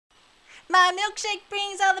My milkshake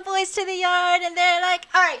brings all the boys to the yard, and they're like,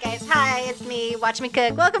 alright guys, hi, it's me, Watch Me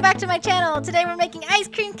Cook. Welcome back to my channel. Today we're making ice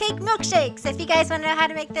cream cake milkshakes. If you guys want to know how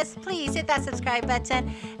to make this, please hit that subscribe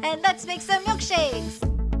button, and let's make some milkshakes.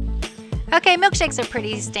 Okay, milkshakes are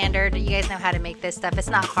pretty standard. You guys know how to make this stuff. It's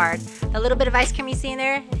not hard. The little bit of ice cream you see in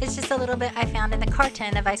there is just a little bit I found in the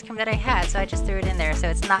carton of ice cream that I had, so I just threw it in there, so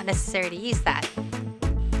it's not necessary to use that.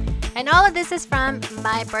 And all of this is from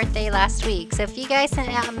my birthday last week. So if you guys sent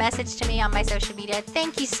out a message to me on my social media,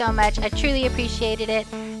 thank you so much. I truly appreciated it.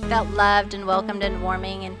 Felt loved and welcomed and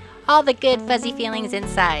warming and all the good fuzzy feelings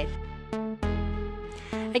inside.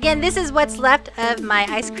 Again, this is what's left of my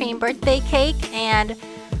ice cream birthday cake, and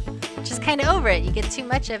just kind of over it. You get too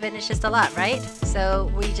much of it and it's just a lot, right?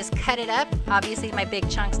 So we just cut it up. Obviously my big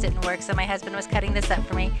chunks didn't work, so my husband was cutting this up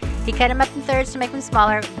for me. He cut them up in thirds to make them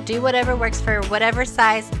smaller. Do whatever works for whatever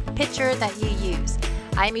size pitcher that you use.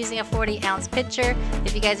 I'm using a 40-ounce pitcher.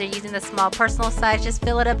 If you guys are using the small personal size, just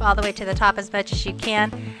fill it up all the way to the top as much as you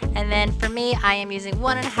can. And then for me, I am using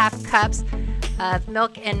 1.5 cups of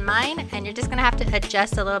milk in mine, and you're just gonna have to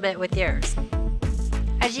adjust a little bit with yours.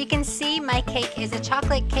 As you can see, my cake is a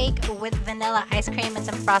chocolate cake with vanilla ice cream and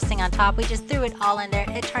some frosting on top. We just threw it all in there.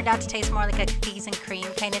 It turned out to taste more like a cookies and cream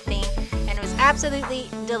kind of thing, and it was absolutely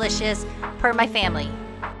delicious per my family.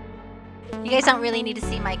 You guys don't really need to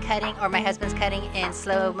see my cutting or my husband's cutting in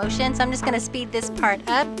slow motion, so I'm just going to speed this part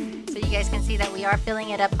up so you guys can see that we are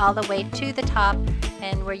filling it up all the way to the top,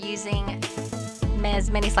 and we're using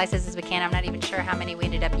as many slices as we can. I'm not even sure how many we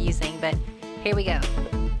ended up using, but here we go.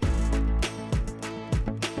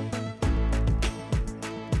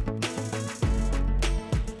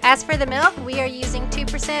 As for the milk, we are using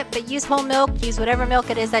 2%, but use whole milk, use whatever milk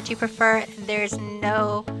it is that you prefer. There's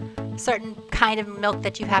no certain kind of milk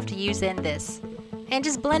that you have to use in this. And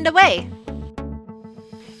just blend away.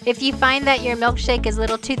 If you find that your milkshake is a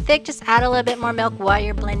little too thick, just add a little bit more milk while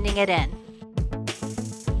you're blending it in.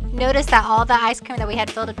 Notice that all the ice cream that we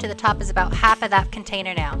had filled up to the top is about half of that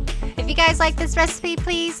container now. If you guys like this recipe,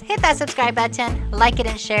 please hit that subscribe button, like it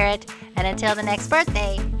and share it. And until the next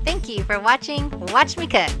birthday, thank you for watching Watch Me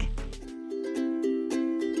Cook.